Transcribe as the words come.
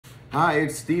Hi,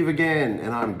 it's Steve again,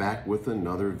 and I'm back with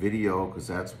another video because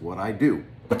that's what I do.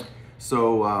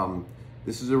 So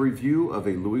this is a review of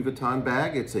a Louis Vuitton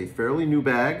bag. It's a fairly new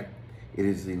bag. It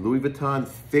is the Louis Vuitton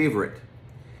Favorite,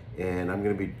 and I'm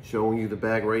going to be showing you the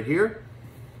bag right here.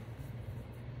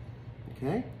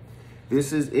 Okay,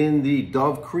 this is in the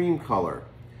Dove Cream color.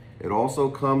 It also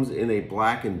comes in a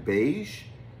black and beige,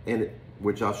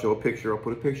 which I'll show a picture. I'll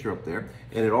put a picture up there,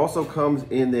 and it also comes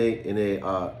in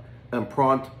a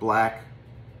empreinte black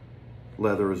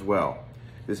leather as well.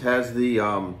 This has the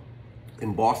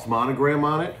embossed monogram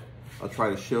on it. I'll try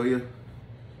to show you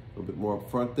a little bit more up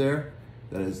front there.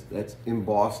 That's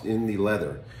embossed in the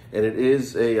leather, and it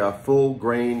is a full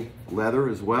grain leather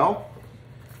as well.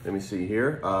 Let me see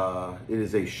here. It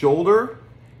is a shoulder,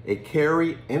 a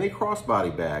carry, and a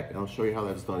crossbody bag. And I'll show you how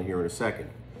that's done here in a second.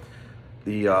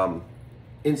 The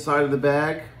inside of the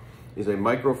bag is a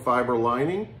microfiber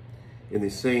lining in the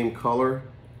same color,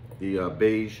 the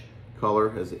beige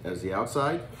color as the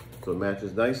outside, so it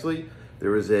matches nicely.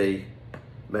 There is a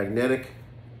magnetic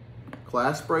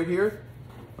clasp right here.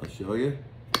 I'll show you,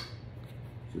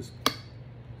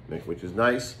 which is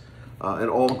nice, and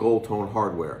all gold tone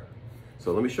hardware.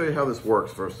 So let me show you how this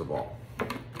works first of all.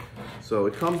 So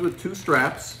it comes with two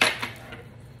straps.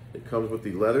 It comes with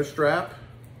the leather strap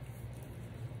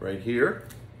right here.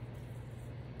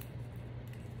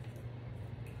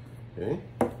 Okay.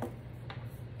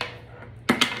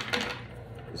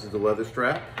 This is the leather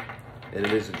strap, and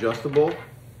it is adjustable.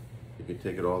 You can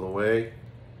take it all the way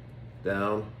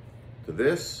down to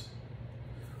this,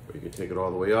 or you can take it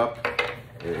all the way up,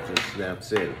 and it just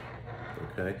snaps in.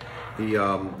 Okay.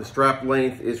 The strap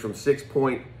length is from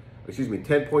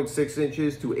 10.6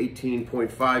 inches to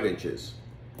 18.5 inches.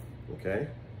 Okay.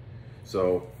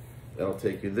 So that'll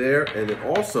take you there, and it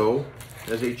also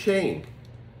has a chain.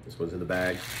 This one's in the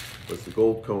bag. It's the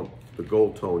gold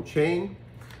tone chain,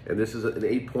 and this is an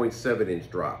 8.7 inch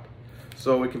drop.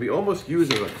 So it can be almost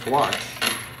used as a clutch.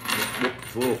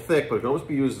 It's a little thick, but it can almost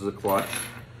be used as a clutch.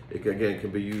 It can, again,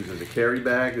 can be used as a carry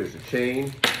bag. There's a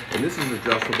chain, and this is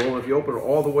adjustable. If you open it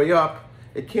all the way up,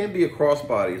 it can be a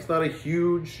crossbody. It's not a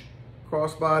huge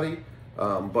crossbody,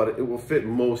 but it will fit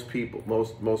most people.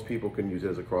 Most people can use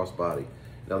it as a crossbody.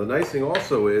 Now the nice thing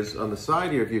also is on the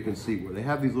side here, if you can see where they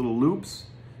have these little loops,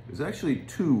 there's actually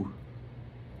two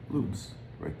loops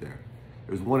right there.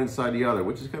 There's one inside the other,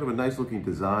 which is kind of a nice looking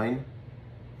design.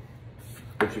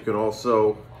 But you can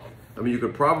also, you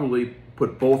could probably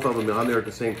put both of them on there at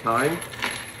the same time,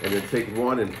 and then take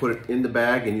one and put it in the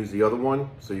bag and use the other one,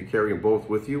 so you carry them both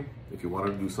with you if you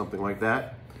wanted to do something like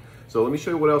that. So let me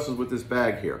show you what else is with this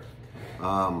bag here.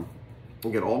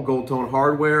 Again, all gold tone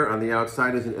hardware. On the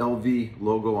outside is an LV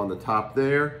logo on the top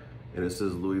there, and it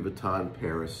says Louis Vuitton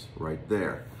Paris right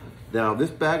there. Now this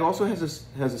bag also has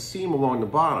a seam along the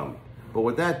bottom, but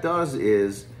what that does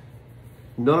is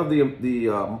none of the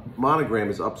monogram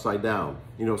is upside down.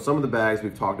 You know, some of the bags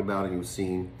we've talked about and you've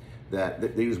seen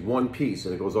that they use one piece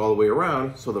and it goes all the way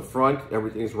around, so the front,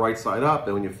 everything's right side up,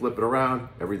 and when you flip it around,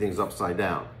 everything's upside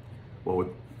down. Well,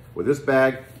 with this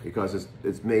bag, because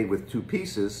it's made with two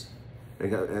pieces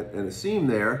and a seam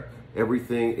there,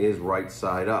 everything is right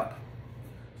side up.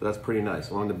 So that's pretty nice.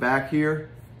 Along the back here,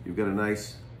 you've got a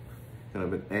nice kind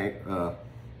of an,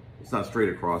 it's not straight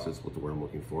across, it's what the word I'm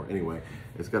looking for. Anyway,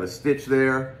 it's got a stitch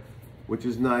there, which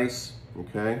is nice,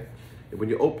 okay? And when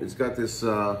you open, it's got this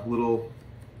little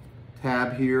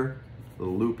tab here,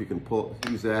 little loop, you can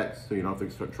use that so you don't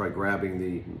have to try grabbing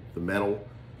the metal,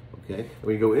 okay? And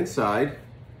when you go inside,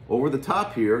 over the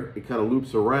top here, it kind of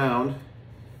loops around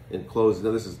and closes.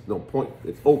 Now this is no point,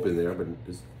 it's open there, but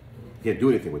you can't do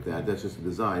anything with that. That's just a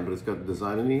design, but it's got the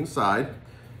design on the inside.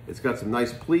 It's got some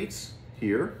nice pleats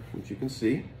here, which you can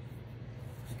see,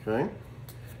 okay?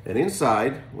 And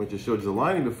inside, which I showed you the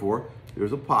lining before,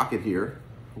 there's a pocket here,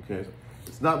 okay?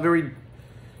 It's not very,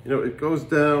 it goes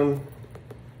down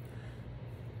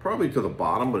probably to the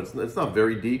bottom, but it's not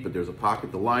very deep, but there's a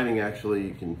pocket. The lining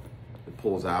actually, it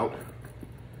pulls out,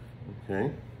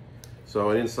 okay? So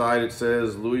inside it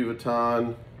says Louis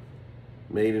Vuitton,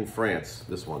 made in France,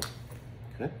 this one,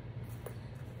 okay?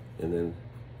 And then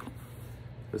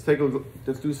let's take a look,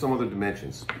 let's do some other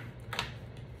dimensions.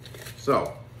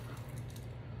 So,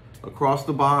 across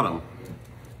the bottom,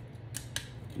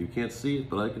 you can't see it,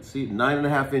 but I can see it,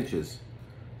 9.5 inches.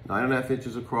 9.5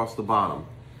 inches across the bottom.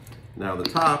 Now the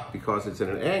top, because it's at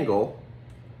an angle,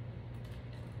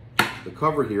 the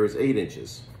cover here is 8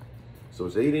 inches. So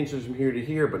it's 8 inches from here to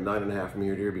here, but 9.5 from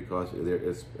here to here because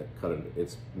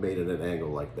it's made at an angle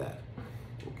like that,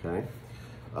 okay?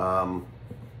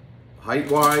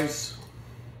 Height-wise,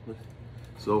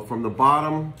 so from the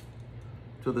bottom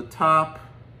to the top,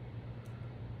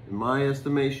 in my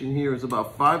estimation here, is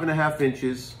about 5.5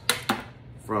 inches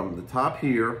from the top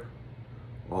here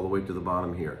all the way to the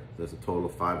bottom here. That's a total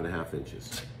of 5.5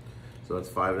 inches. So that's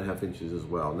 5.5 inches as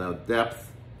well. Now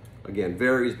depth, again,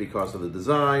 varies because of the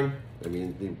design. I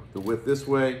mean, the width this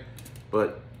way,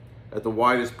 but at the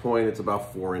widest point, it's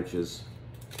about 4 inches,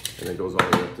 and it goes all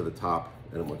the way up to the top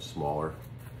and a much smaller,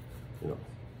 you know.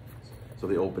 So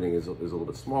the opening is a little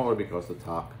bit smaller because the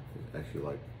top is actually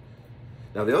like.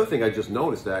 Now the other thing I just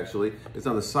noticed actually is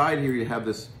on the side here you have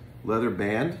this leather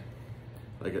band,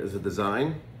 like as a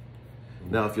design.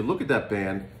 Now if you look at that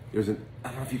band, there's an, I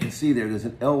don't know if you can see there's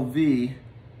an LV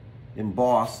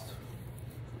embossed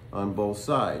on both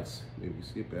sides. Maybe you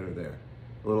see it better there.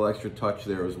 A little extra touch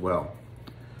there as well.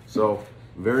 So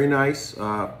very nice,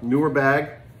 newer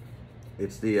bag.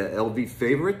 It's the LV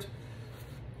Favorite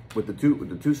with the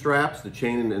two straps, the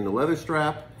chain and the leather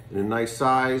strap, in a nice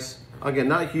size. Again,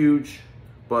 not huge,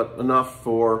 but enough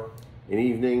for an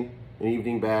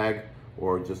evening bag,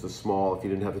 or just a small if you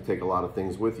didn't have to take a lot of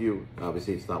things with you.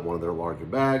 Obviously, it's not one of their larger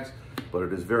bags, but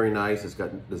it is very nice. It's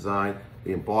got design.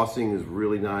 The embossing is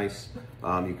really nice.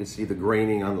 You can see the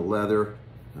graining on the leather.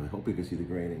 I hope you can see the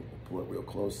graining. I'll pull it real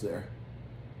close there.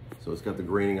 So it's got the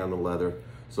graining on the leather.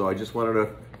 So I just wanted to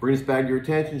bring this bag to your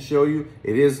attention, show you.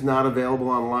 It is not available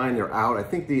online. They're out. I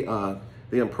think the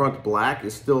Empreinte Black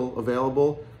is still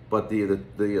available, but the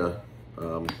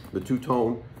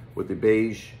two-tone with the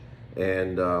beige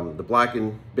and the black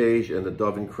and beige and the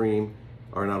dove and cream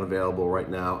are not available right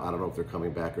now. I don't know if they're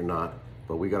coming back or not,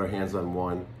 but we got our hands on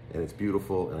one, and it's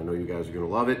beautiful, and I know you guys are gonna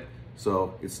love it.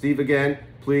 So it's Steve again.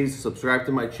 Please subscribe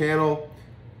to my channel.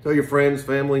 Tell your friends,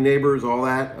 family, neighbors, all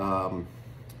that.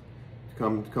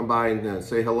 Come by and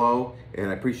say hello, and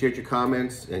I appreciate your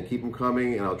comments, and keep them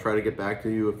coming, and I'll try to get back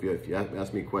to you if you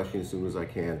ask me a question as soon as I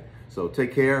can. So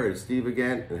take care. It's Steve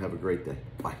again, and have a great day.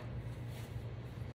 Bye.